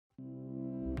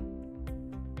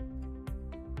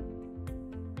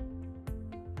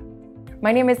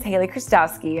My name is Hayley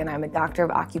Chrzastowski, and I'm a doctor of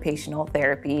occupational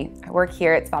therapy. I work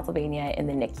here at Spotsylvania in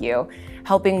the NICU,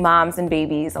 helping moms and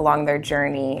babies along their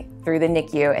journey through the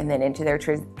NICU and then into their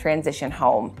transition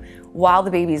home. While the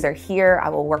babies are here, I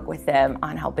will work with them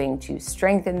on helping to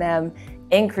strengthen them,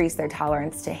 increase their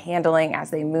tolerance to handling as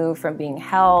they move from being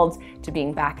held to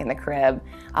being back in the crib.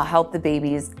 I'll help the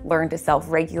babies learn to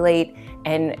self-regulate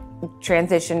and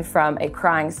transition from a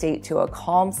crying state to a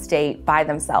calm state by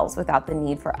themselves without the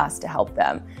need for us to help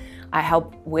them. I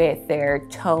help with their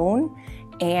tone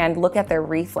and look at their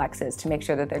reflexes to make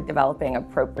sure that they're developing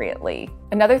appropriately.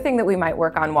 Another thing that we might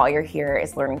work on while you're here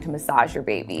is learning to massage your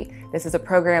baby. This is a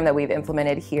program that we've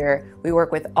implemented here. We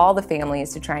work with all the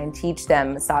families to try and teach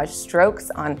them massage strokes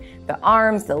on the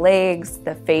arms, the legs,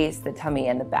 the face, the tummy,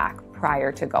 and the back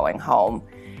prior to going home.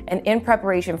 And in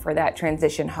preparation for that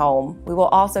transition home, we will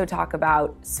also talk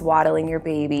about swaddling your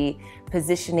baby,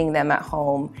 positioning them at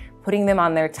home, putting them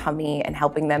on their tummy and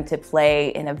helping them to play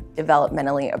in a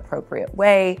developmentally appropriate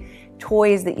way,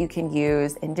 toys that you can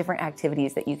use, and different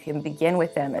activities that you can begin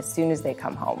with them as soon as they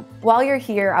come home. While you're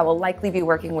here, I will likely be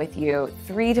working with you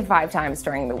 3 to 5 times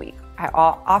during the week. I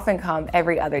often come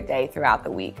every other day throughout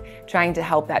the week, trying to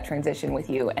help that transition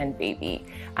with you and baby.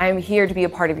 I'm here to be a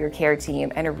part of your care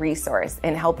team and a resource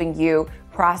in helping you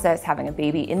process having a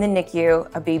baby in the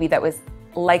NICU, a baby that was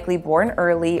likely born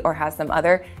early or has some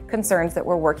other concerns that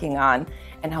we're working on,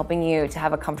 and helping you to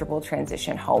have a comfortable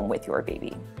transition home with your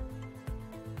baby.